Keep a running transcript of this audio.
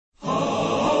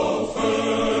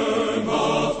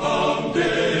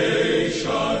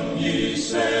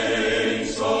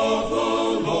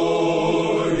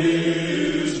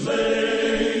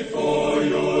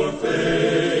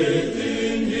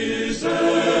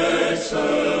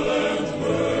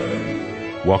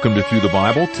Welcome to Through the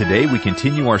Bible. Today we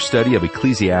continue our study of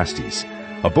Ecclesiastes,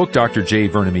 a book Dr. J.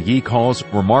 Vernon McGee calls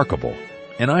remarkable.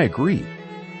 And I agree.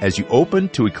 As you open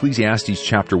to Ecclesiastes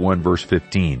chapter 1, verse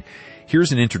 15,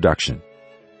 here's an introduction.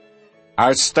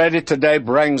 Our study today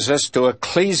brings us to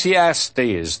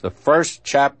Ecclesiastes, the first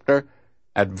chapter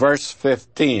at verse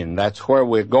 15. That's where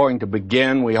we're going to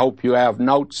begin. We hope you have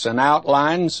notes and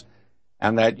outlines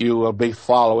and that you will be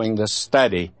following the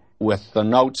study with the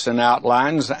notes and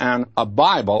outlines and a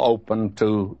Bible open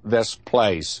to this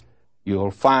place.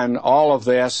 You'll find all of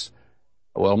this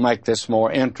will make this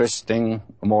more interesting,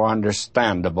 more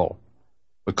understandable,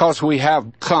 because we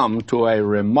have come to a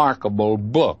remarkable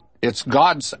book. It's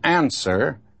God's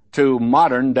answer to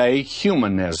modern-day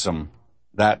humanism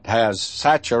that has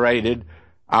saturated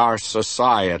our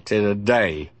society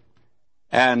today.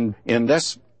 And in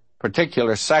this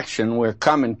particular section we're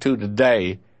coming to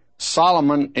today,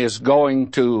 Solomon is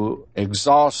going to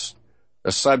exhaust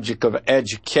the subject of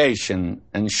education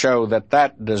and show that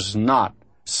that does not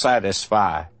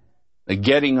satisfy. The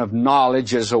getting of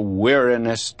knowledge is a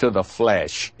weariness to the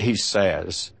flesh, he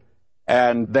says.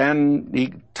 And then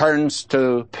he turns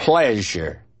to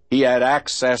pleasure. He had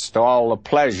access to all the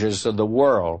pleasures of the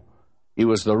world. He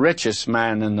was the richest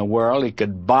man in the world. He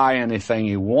could buy anything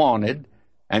he wanted,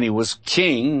 and he was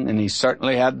king, and he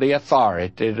certainly had the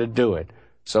authority to do it.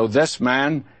 So this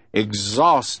man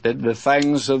exhausted the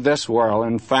things of this world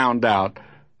and found out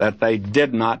that they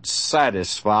did not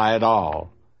satisfy at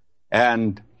all.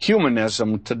 And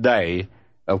humanism today,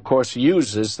 of course,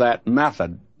 uses that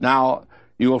method. Now,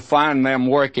 you will find them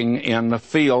working in the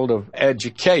field of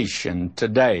education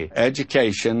today.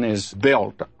 Education is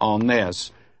built on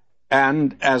this.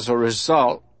 And as a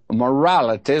result,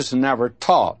 morality is never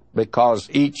taught because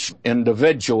each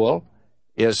individual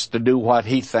is to do what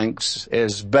he thinks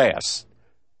is best.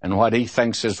 And what he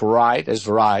thinks is right.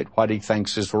 What he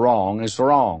thinks is wrong is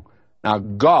wrong. Now,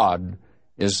 God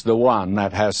is the one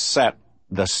that has set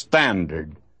the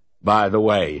standard, by the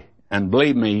way. And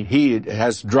believe me, he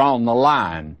has drawn the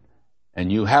line.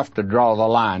 And you have to draw the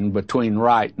line between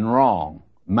right and wrong.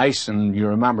 Mason, you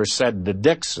remember, said to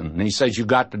Dixon, he says, you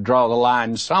got to draw the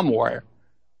line somewhere.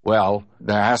 Well,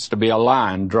 there has to be a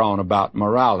line drawn about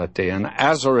morality. And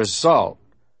as a result,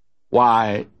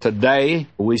 why, today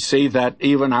we see that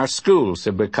even our schools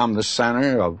have become the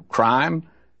center of crime,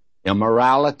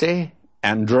 immorality,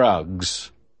 and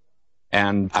drugs.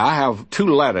 And I have two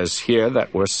letters here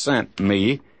that were sent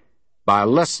me by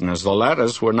listeners. The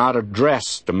letters were not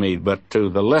addressed to me, but to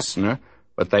the listener,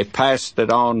 but they passed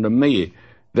it on to me.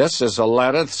 This is a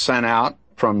letter sent out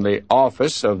from the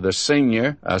office of the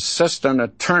Senior Assistant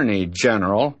Attorney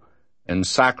General in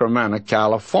Sacramento,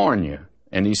 California.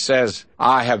 And he says,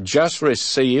 I have just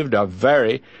received a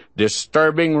very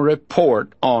disturbing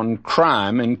report on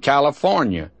crime in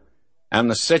California,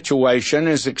 and the situation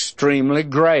is extremely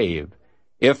grave.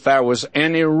 If there was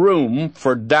any room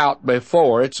for doubt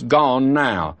before, it's gone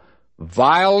now.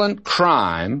 Violent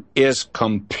crime is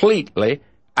completely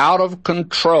out of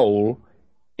control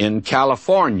in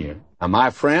California. Now,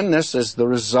 my friend, this is the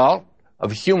result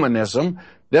of humanism.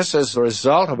 This is the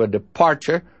result of a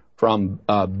departure from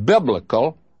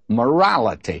biblical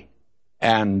morality.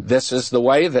 And this is the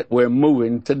way that we're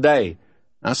moving today.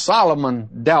 Now, Solomon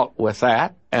dealt with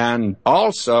that, and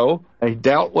also he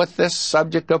dealt with this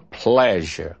subject of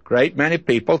pleasure. Great many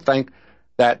people think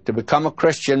that to become a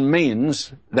Christian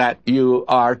means that you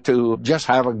are to just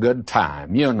have a good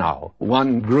time, you know.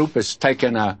 One group is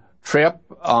taking a trip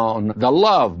on the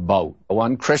Love Boat.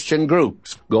 One Christian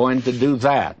group's going to do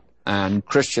that. And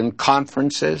Christian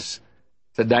conferences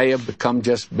today have become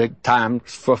just big time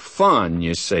for fun,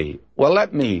 you see. Well,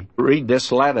 let me read this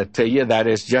letter to you that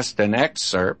is just an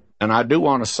excerpt. And I do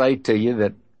want to say to you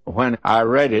that when I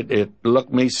read it, it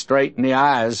looked me straight in the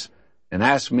eyes and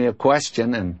asked me a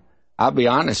question. And I'll be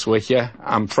honest with you,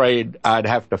 I'm afraid I'd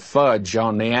have to fudge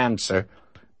on the answer.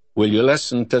 Will you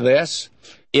listen to this?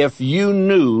 If you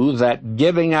knew that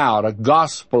giving out a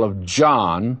Gospel of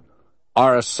John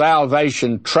or a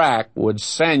salvation tract would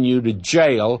send you to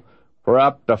jail for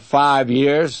up to 5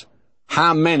 years,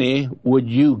 how many would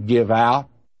you give out?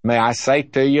 May I say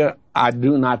to you, I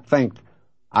do not think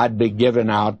I'd be giving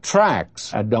out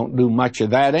tracts. I don't do much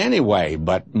of that anyway,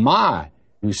 but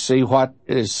you see what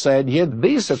is said here?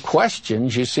 These are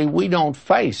questions, you see, we don't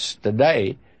face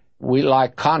today. We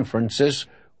like conferences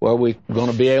where we're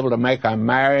going to be able to make our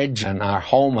marriage and our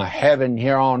home a heaven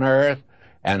here on earth,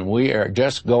 and we are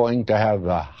just going to have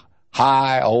a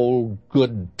high old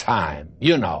good time.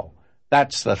 You know,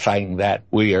 that's the thing that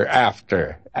we are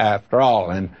after all.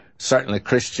 And certainly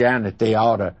Christianity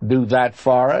ought to do that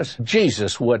for us.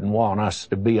 Jesus wouldn't want us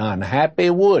to be unhappy,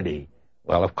 would he?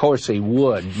 Well, of course he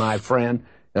would, my friend,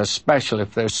 especially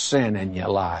if there's sin in your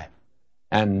life.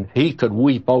 And he could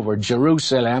weep over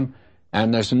Jerusalem,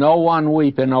 and there's no one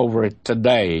weeping over it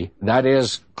today. That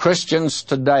is, Christians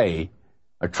today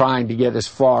are trying to get as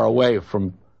far away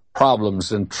from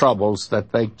problems and troubles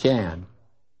that they can.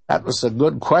 That was a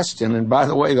good question, and by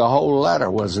the way, the whole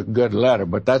letter was a good letter,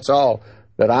 but that's all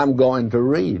that I'm going to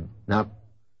read. Now,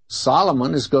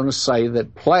 Solomon is going to say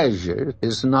that pleasure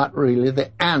is not really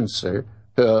the answer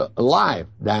to life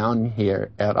down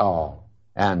here at all.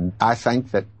 And I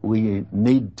think that we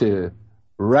need to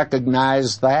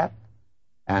recognize that,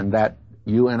 and that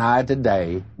you and I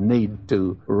today need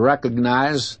to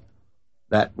recognize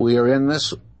that we are in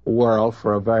this world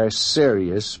for a very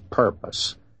serious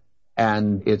purpose.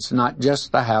 And it's not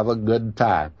just to have a good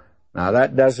time. Now,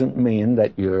 that doesn't mean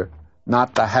that you're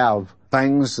not to have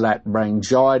things that bring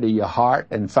joy to your heart.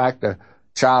 In fact, a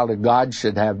child of God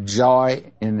should have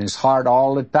joy in his heart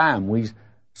all the time. We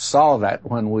saw that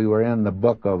when we were in the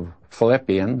book of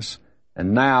Philippians,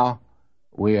 and now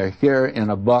we are here in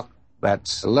a book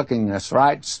that's looking us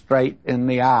right straight in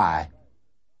the eye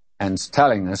and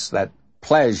telling us that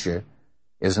pleasure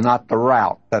is not the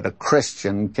route that a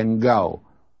Christian can go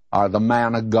or the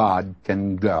man of God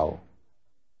can go.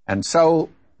 And so,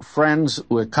 friends,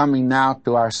 we're coming now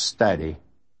to our study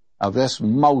of this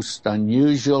most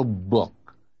unusual book.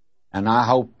 And I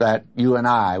hope that you and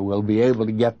I will be able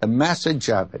to get the message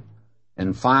of it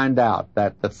and find out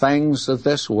that the things of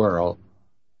this world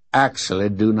actually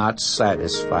do not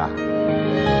satisfy.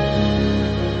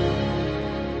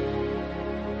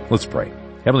 Let's pray.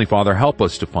 Heavenly Father, help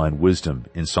us to find wisdom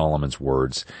in Solomon's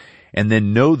words, and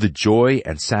then know the joy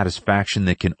and satisfaction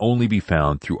that can only be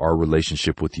found through our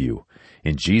relationship with you.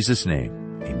 In Jesus'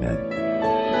 name, amen.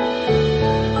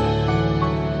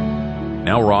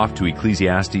 Now we're off to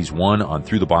Ecclesiastes 1 on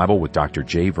Through the Bible with Dr.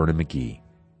 J. Vernon McGee.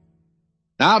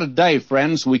 Now today,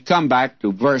 friends, we come back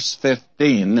to verse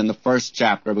 15 in the first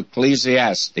chapter of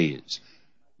Ecclesiastes.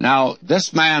 Now,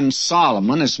 this man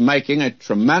Solomon is making a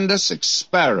tremendous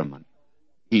experiment.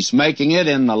 He's making it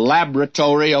in the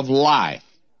laboratory of life.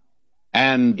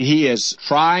 And he is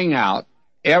trying out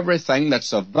everything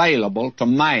that's available to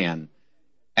man.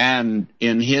 And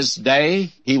in his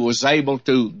day, he was able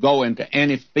to go into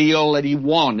any field that he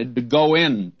wanted to go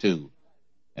into.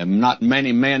 And not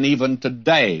many men even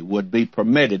today would be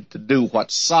permitted to do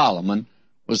what Solomon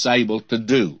was able to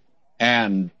do.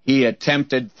 And he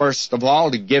attempted, first of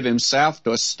all, to give himself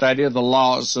to a study of the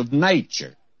laws of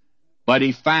nature. But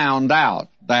he found out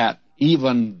that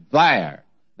even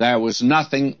there was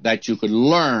nothing that you could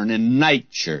learn in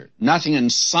nature, nothing in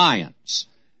science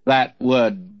that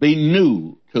would be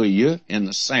new to you in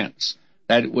the sense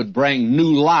that it would bring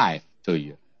new life to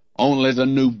you. Only the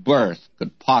new birth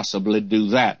could possibly do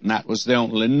that, and that was the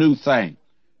only new thing.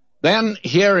 Then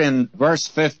here in verse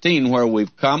 15 where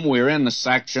we've come, we're in the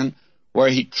section where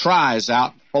he tries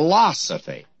out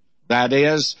philosophy. That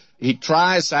is, he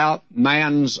tries out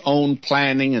man's own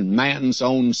planning and man's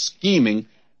own scheming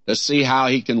to see how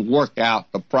he can work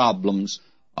out the problems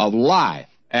of life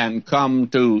and come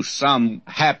to some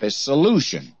happy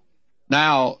solution.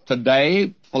 Now,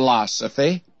 today,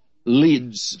 philosophy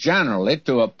leads generally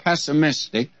to a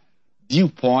pessimistic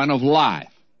viewpoint of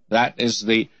life. That is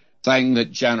the thing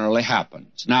that generally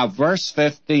happens. Now, verse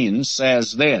 15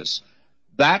 says this,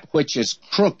 "That which is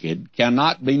crooked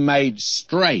cannot be made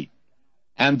straight,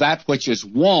 and that which is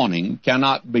wanting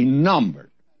cannot be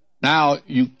numbered." Now,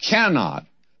 you cannot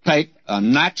take a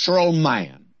natural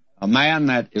man, a man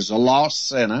that is a lost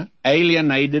sinner,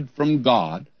 alienated from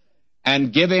God,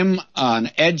 and give him an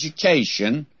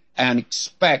education and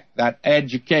expect that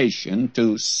education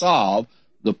to solve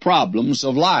the problems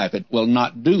of life. It will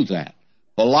not do that.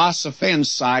 Philosophy and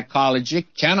psychology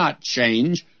cannot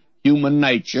change human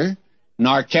nature,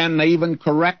 nor can they even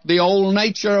correct the old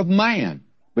nature of man,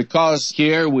 because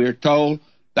here we're told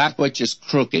that which is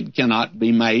crooked cannot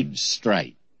be made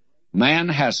straight. Man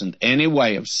hasn't any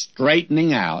way of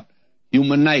straightening out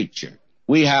human nature.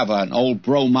 We have an old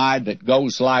bromide that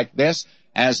goes like this: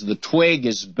 as the twig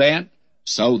is bent,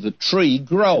 so the tree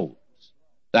grows.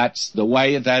 That's the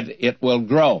way that it will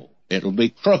grow. It'll be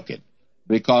crooked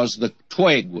because the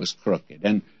twig was crooked.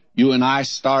 And you and I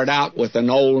start out with an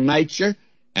old nature,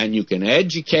 and you can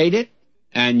educate it,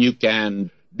 and you can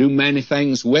do many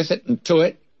things with it and to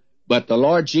it. But the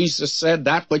Lord Jesus said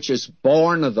that which is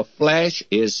born of the flesh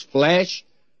is flesh.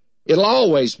 It'll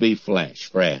always be flesh,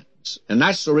 friends. And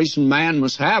that's the reason man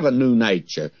must have a new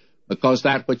nature, because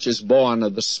that which is born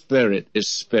of the Spirit is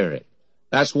spirit.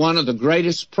 That's one of the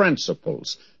greatest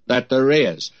principles that there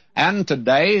is. And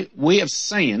today we have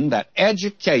seen that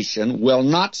education will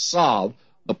not solve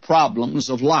the problems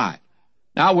of life.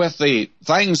 Now, with the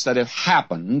things that have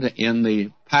happened in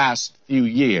the past few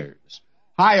years,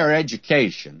 higher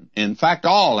education, in fact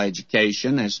all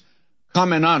education, is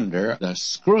coming under the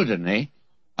scrutiny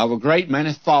of a great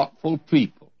many thoughtful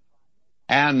people.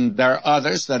 And there are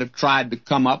others that have tried to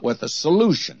come up with a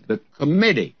solution. The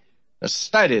committee to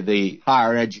study the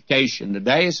higher education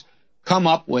today has come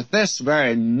up with this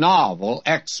very novel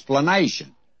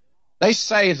explanation. They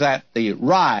say that the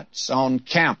riots on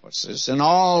campuses and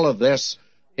all of this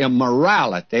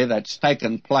immorality that's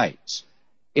taken place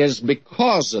is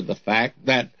because of the fact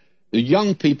that the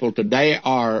young people today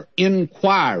are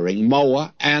inquiring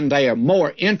more, and they are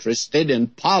more interested in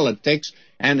politics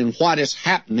and in what is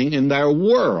happening in their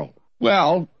world.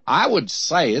 Well, I would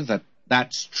say that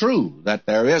that's true, that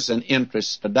there is an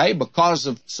interest today because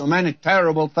of so many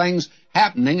terrible things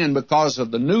happening, and because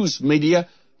of the news media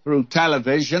through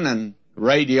television and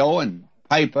radio and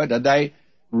paper today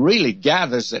really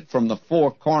gathers it from the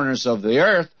four corners of the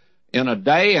earth in a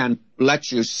day and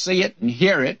lets you see it and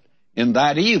hear it in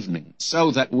that evening,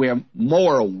 so that we're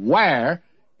more aware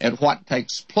of what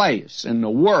takes place in the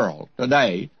world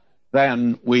today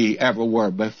than we ever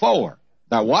were before.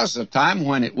 There was a time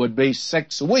when it would be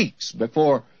 6 weeks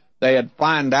before they'd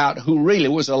find out who really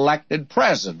was elected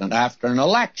president after an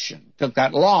election. It took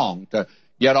that long to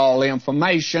get all the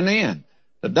information in.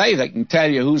 Today they can tell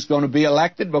you who's going to be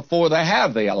elected before they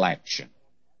have the election.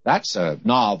 That's a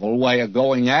novel way of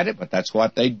going at it, but that's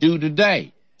what they do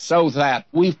today. So that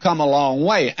we've come a long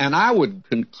way, and I would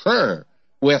concur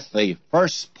with the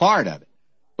first part of it,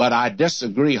 but I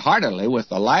disagree heartily with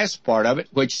the last part of it,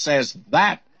 which says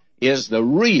that is the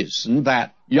reason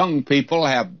that young people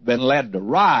have been led to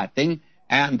rioting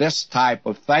and this type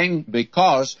of thing,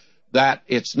 because that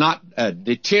it's not a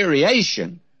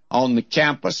deterioration on the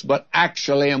campus, but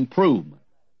actually improvement.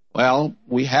 Well,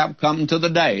 we have come to the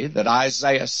day that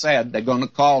Isaiah said they're going to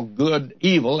call good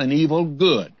evil and evil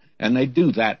good, and they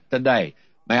do that today.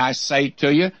 May I say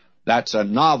to you, that's a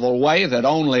novel way that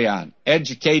only an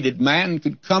educated man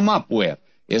could come up with,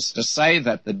 is to say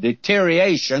that the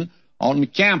deterioration on the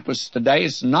campus today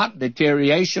is not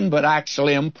deterioration, but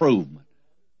actually improvement.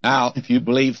 Now, if you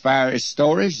believe fairy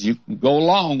stories, you can go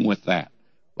along with that.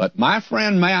 But my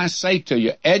friend, may I say to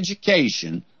you,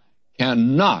 education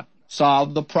cannot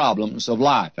solve the problems of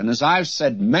life. And as I've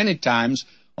said many times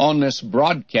on this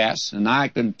broadcast, and I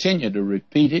continue to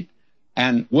repeat it,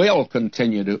 and will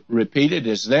continue to repeat it,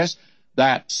 is this,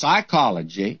 that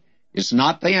psychology is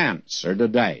not the answer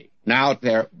today. Now,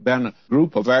 there have been a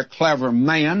group of very clever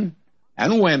men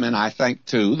and women, I think,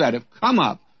 too, that have come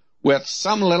up with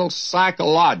some little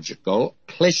psychological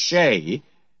cliche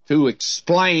to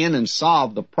explain and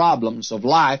solve the problems of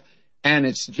life, and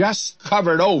it's just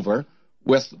covered over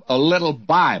with a little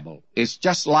Bible. It's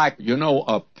just like,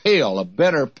 a pill, a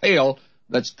bitter pill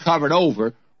that's covered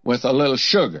over with a little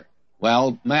sugar.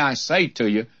 Well, may I say to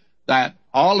you that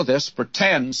all of this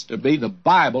pretends to be the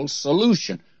Bible's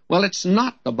solution. Well, it's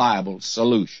not the Bible's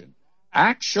solution.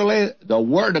 Actually, the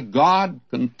Word of God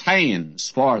contains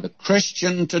for the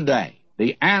Christian today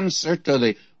the answer to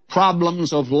the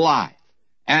problems of life.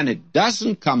 And it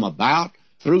doesn't come about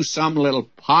through some little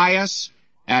pious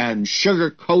and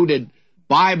sugar-coated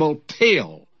Bible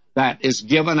pill that is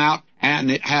given out, and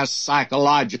it has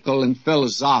psychological and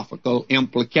philosophical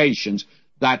implications.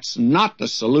 That's not the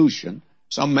solution.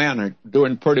 Some men are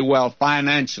doing pretty well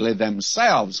financially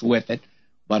themselves with it,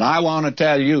 but I want to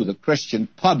tell you the Christian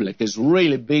public is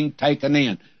really being taken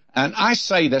in. And I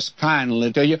say this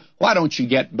kindly to you, why don't you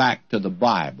get back to the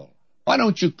Bible? Why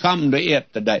don't you come to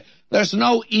it today? There's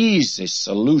no easy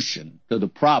solution to the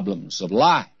problems of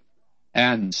life.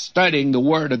 And studying the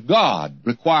Word of God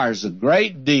requires a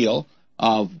great deal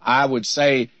of, I would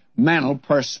say, mental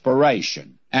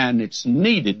perspiration. And it's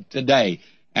needed today.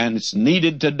 And it's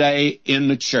needed today in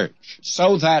the church.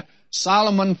 So that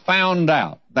Solomon found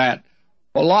out that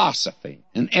philosophy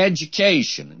and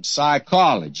education and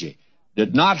psychology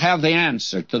did not have the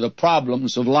answer to the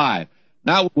problems of life.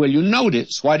 Now, will you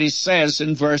notice what he says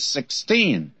in verse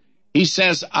 16? He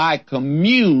says, I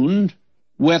communed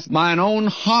with mine own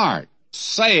heart,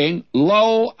 saying,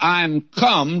 Lo, I'm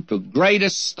come to great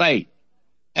estate,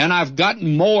 and I've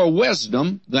gotten more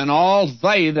wisdom than all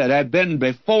they that have been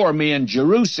before me in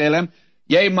Jerusalem.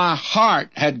 Yea, my heart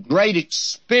had great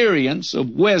experience of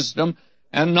wisdom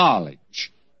and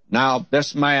knowledge. Now,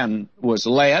 this man was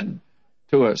led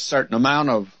to a certain amount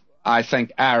of, I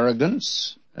think,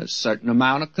 arrogance, a certain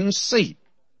amount of conceit,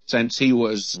 since he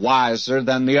was wiser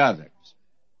than the others.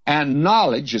 And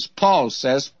knowledge, as Paul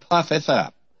says, puffeth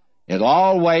up. It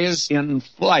always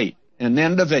inflates an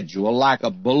individual like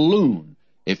a balloon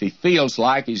if he feels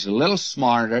like he's a little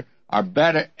smarter or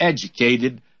better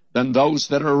educated than those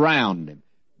that are around him.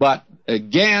 But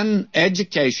again,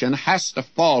 education has to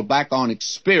fall back on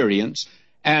experience,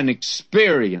 and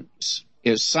experience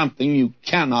is something you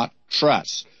cannot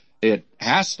trust. It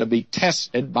has to be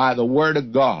tested by the Word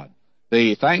of God.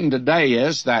 The thing today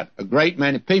is that a great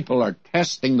many people are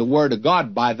testing the Word of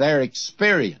God by their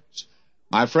experience.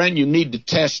 My friend, you need to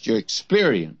test your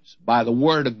experience by the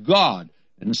Word of God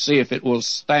and see if it will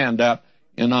stand up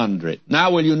in under it.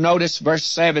 Now, will you notice verse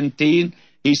 17?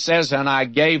 He says, and I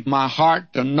gave my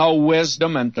heart to know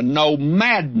wisdom and to know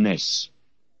madness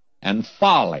and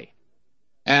folly.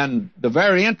 And the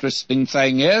very interesting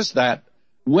thing is that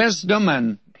wisdom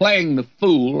and playing the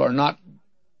fool are not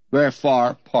very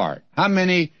far apart. How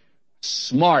many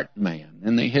smart men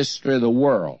in the history of the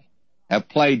world have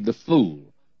played the fool?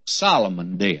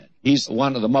 Solomon did. He's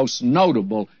one of the most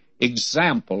notable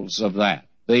examples of that.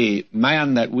 The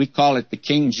man that we call it the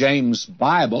King James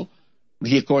Bible,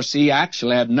 of course, he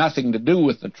actually had nothing to do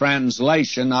with the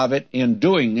translation of it in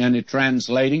doing any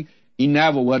translating. He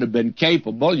never would have been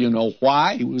capable. You know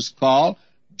why? He was called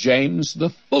James the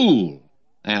Fool.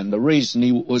 And the reason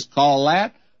he was called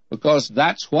that, because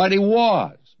that's what he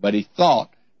was. But he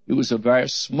thought he was a very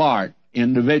smart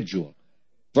individual.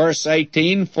 Verse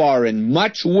 18, for in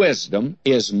much wisdom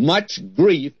is much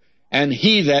grief, and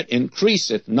he that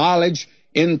increaseth knowledge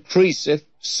increaseth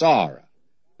sorrow.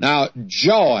 Now,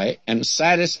 joy and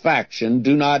satisfaction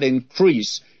do not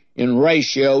increase in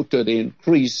ratio to the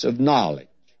increase of knowledge.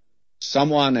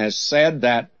 Someone has said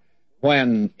that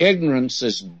when ignorance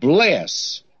is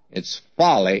bliss, it's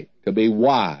folly to be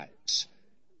wise.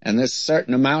 And there's a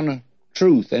certain amount of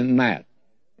truth in that.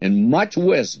 In much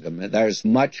wisdom, there's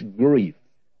much grief.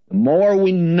 The more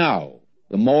we know,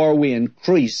 the more we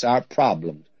increase our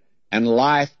problems. And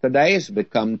life today has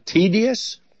become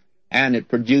tedious, and it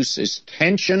produces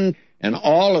tension, and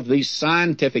all of these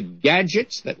scientific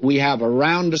gadgets that we have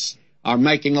around us are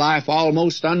making life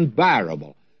almost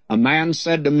unbearable. A man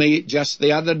said to me just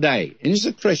the other day, and he's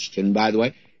a Christian, by the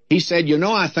way, he said, you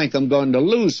know, I think I'm going to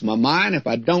lose my mind if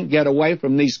I don't get away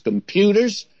from these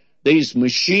computers, these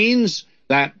machines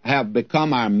that have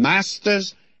become our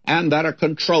masters and that are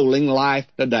controlling life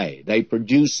today. They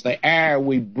produce the air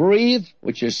we breathe,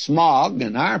 which is smog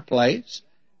in our place,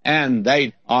 and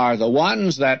they are the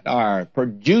ones that are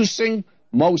producing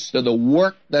most of the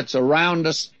work that's around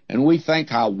us, and we think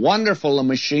how wonderful the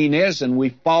machine is, and we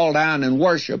fall down and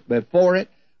worship before it,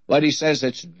 but he says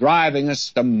it's driving us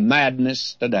to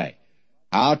madness today.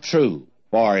 How true,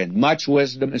 for in much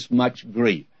wisdom is much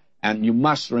grief. And you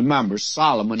must remember,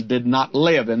 Solomon did not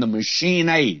live in the machine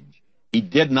age. He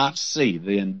did not see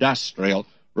the Industrial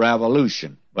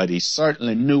Revolution, but he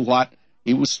certainly knew what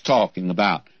he was talking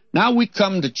about. Now we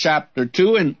come to chapter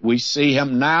 2, and we see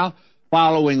him now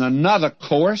following another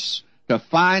course to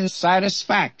find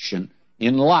satisfaction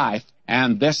in life,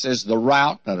 and this is the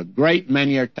route that a great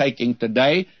many are taking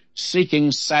today,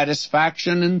 seeking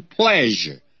satisfaction and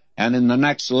pleasure. And in the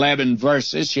next 11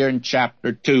 verses here in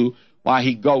chapter 2, why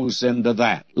he goes into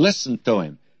that. Listen to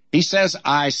him. He says,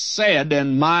 I said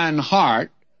in mine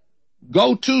heart,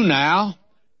 go to now,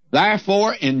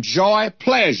 therefore enjoy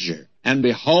pleasure. And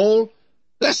behold,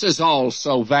 this is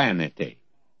also vanity.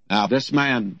 Now, this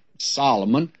man,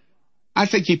 Solomon, I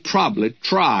think he probably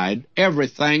tried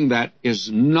everything that is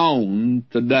known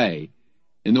today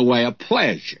in the way of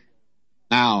pleasure.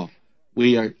 Now,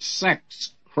 we are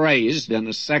sex-crazed and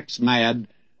a sex-mad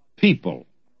people.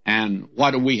 And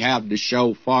what do we have to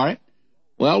show for it?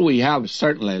 Well, we have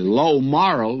certainly low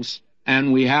morals,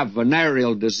 and we have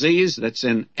venereal disease that's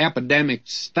in epidemic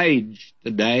stage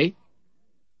today.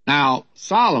 Now,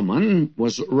 Solomon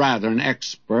was rather an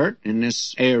expert in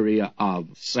this area of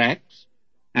sex,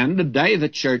 and today the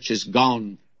church has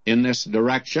gone in this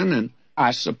direction, and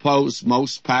I suppose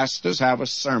most pastors have a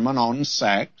sermon on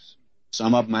sex.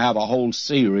 Some of them have a whole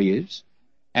series,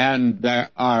 and there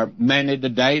are many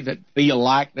today that feel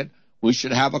like that we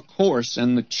should have a course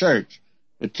in the church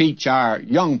to teach our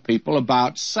young people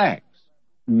about sex.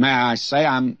 May I say,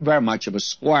 I'm very much of a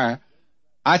square.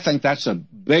 I think that's a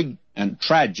big and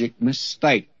tragic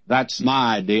mistake. That's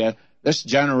my idea. This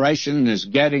generation is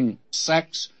getting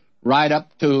sex right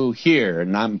up to here,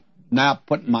 and I'm now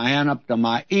putting my hand up to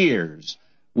my ears.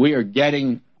 We are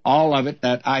getting all of it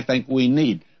that I think we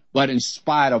need. But in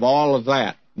spite of all of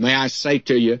that, may I say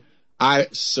to you, I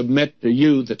submit to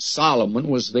you that Solomon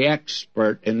was the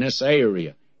expert in this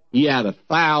area. He had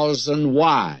 1,000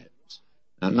 wives.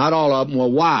 Now, not all of them were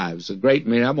wives. A great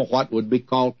many of them were what would be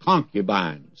called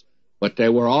concubines. But they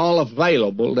were all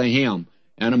available to him.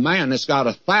 And a man that's got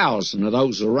 1,000 of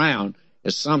those around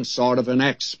is some sort of an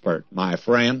expert, my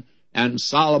friend. And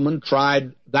Solomon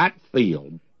tried that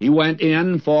field. He went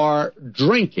in for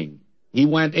drinking. He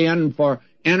went in for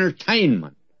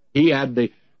entertainment. He had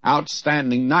the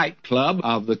outstanding nightclub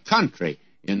of the country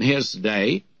in his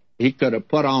day. He could have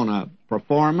put on a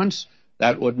performance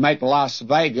that would make Las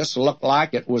Vegas look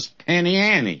like it was Penny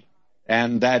Annie,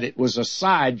 and that it was a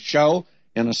sideshow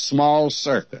in a small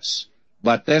circus.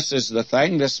 But this is the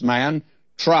thing this man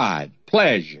tried,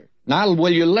 pleasure. Now will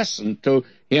you listen to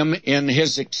him in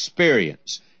his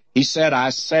experience? He said, I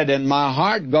said in my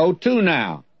heart, go to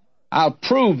now. I'll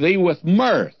prove thee with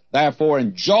mirth. Therefore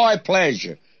enjoy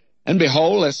pleasure. And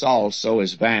behold, this also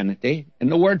is vanity.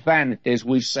 And the word vanity, as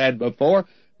we've said before,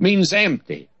 means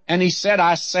empty. And he said,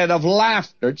 I said of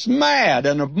laughter, it's mad,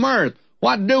 and of mirth,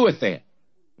 what doeth it?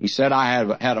 He said, I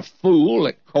have had a fool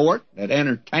at court that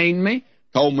entertained me,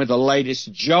 told me the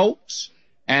latest jokes,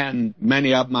 and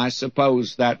many of them, I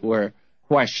suppose, that were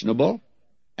questionable.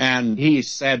 And he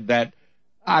said that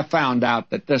I found out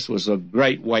that this was a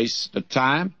great waste of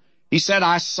time. He said,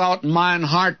 I sought in mine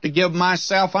heart to give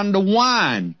myself unto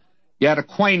wine, yet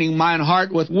acquainting mine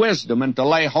heart with wisdom, and to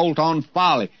lay hold on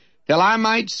folly, till I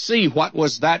might see what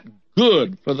was that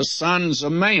good for the sons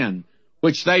of men,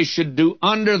 which they should do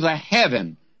under the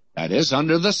heaven, that is,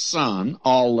 under the sun,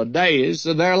 all the days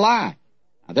of their life.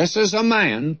 Now, this is a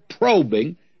man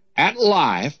probing at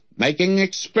life, making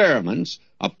experiments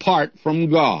apart from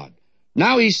God.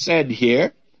 Now he said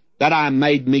here that I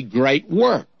made me great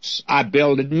works. I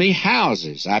builded me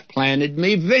houses. I planted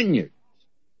me vineyards.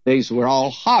 These were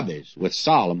all hobbies with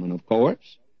Solomon, of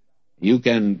course. You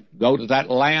can go to that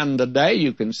land today.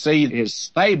 You can see his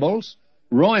stables,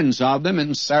 ruins of them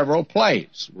in several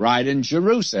places. Right in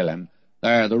Jerusalem,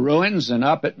 there are the ruins, and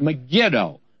up at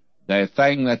Megiddo, the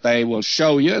thing that they will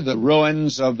show you, the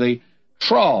ruins of the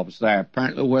troughs there,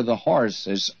 apparently where the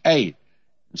horses ate.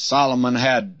 Solomon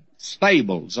had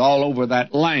stables all over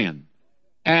that land.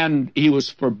 And he was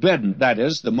forbidden, that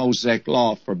is, the Mosaic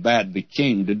law forbade the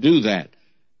king to do that.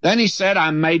 Then he said,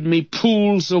 I made me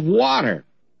pools of water.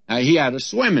 Now, he had a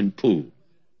swimming pool.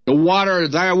 The water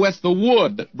therewith the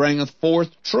wood that bringeth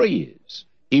forth trees.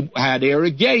 He had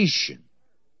irrigation.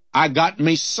 I got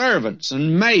me servants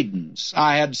and maidens.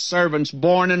 I had servants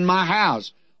born in my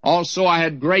house. Also I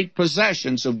had great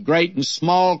possessions of great and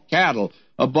small cattle,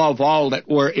 above all that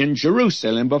were in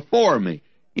Jerusalem before me.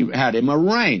 He had him a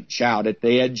ranch out at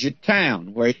the edge of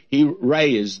town where he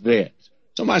raised this.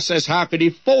 Somebody says, how could he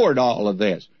afford all of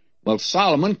this? Well,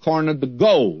 Solomon cornered the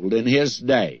gold in his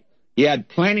day. He had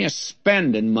plenty of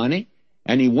spending money,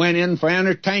 and he went in for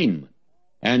entertainment.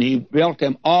 And he built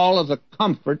him all of the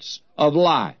comforts of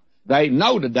life. They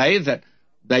know today that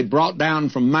they brought down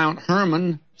from Mount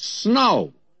Hermon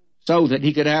snow so that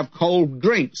he could have cold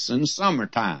drinks in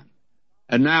summertime.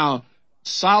 And now,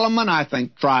 Solomon, I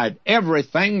think, tried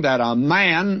everything that a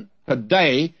man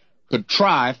today could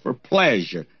try for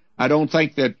pleasure. I don't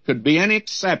think there could be any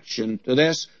exception to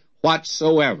this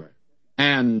whatsoever.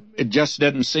 And it just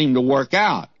didn't seem to work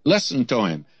out. Listen to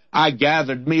him. I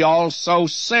gathered me also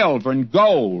silver and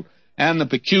gold, and the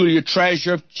peculiar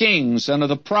treasure of kings and of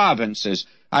the provinces.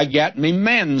 I got me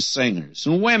men singers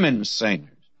and women singers.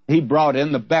 He brought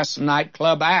in the best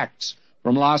nightclub acts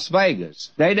from Las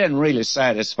Vegas. They didn't really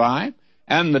satisfy him.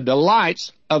 And the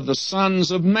delights of the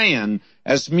sons of men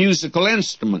as musical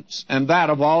instruments, and that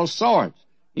of all sorts.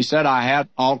 He said, I had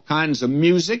all kinds of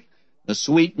music, the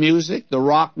sweet music, the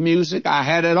rock music, I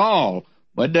had it all,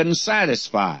 but it didn't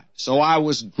satisfy. So I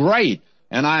was great,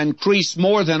 and I increased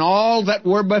more than all that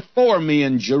were before me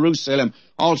in Jerusalem.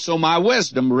 Also my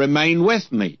wisdom remained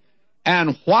with me.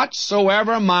 And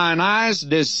whatsoever mine eyes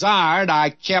desired, I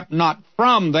kept not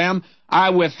from them.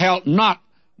 I withheld not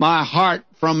my heart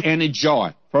from any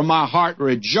joy. For my heart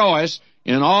rejoiced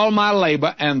in all my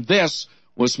labor, and this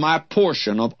was my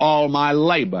portion of all my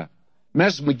labor.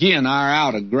 Miss McGee and I are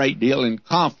out a great deal in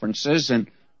conferences,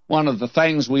 and one of the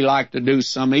things we like to do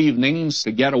some evenings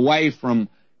to get away from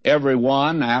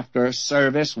everyone after a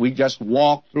service, we just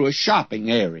walk through a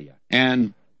shopping area.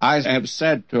 And I have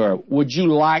said to her, would you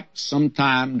like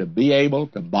sometime to be able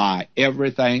to buy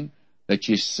everything that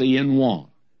you see and want?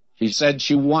 She said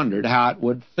she wondered how it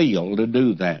would feel to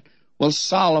do that. Well,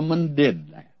 Solomon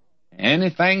did that.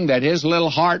 Anything that his little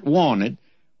heart wanted,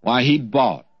 why, he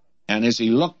bought. And as he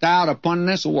looked out upon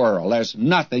this world, there's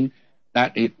nothing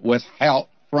that it withheld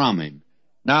from him.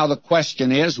 Now the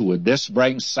question is, would this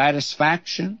bring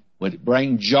satisfaction? Would it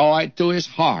bring joy to his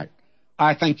heart?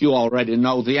 I think you already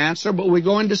know the answer, but we're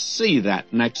going to see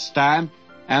that next time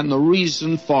and the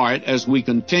reason for it as we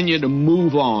continue to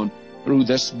move on through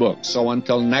this book. So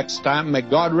until next time, may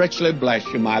God richly bless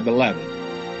you, my beloved.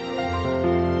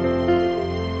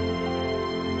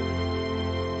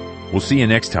 We'll see you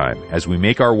next time as we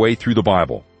make our way through the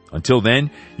Bible. Until then,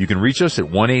 you can reach us at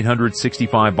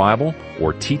 1-800-65-BIBLE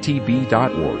or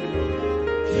ttb.org.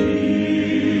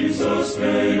 Jesus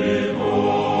made it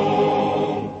all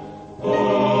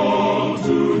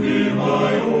to Him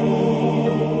I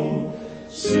owe.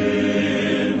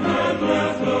 Sin had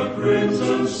left a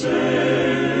crimson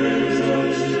stain,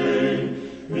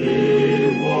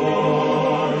 He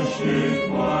washed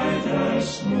it white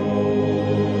as snow.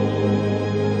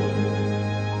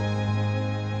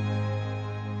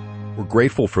 We're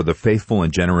grateful for the faithful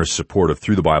and generous support of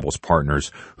Through the Bible's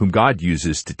partners, whom God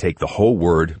uses to take the whole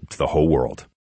Word to the whole world.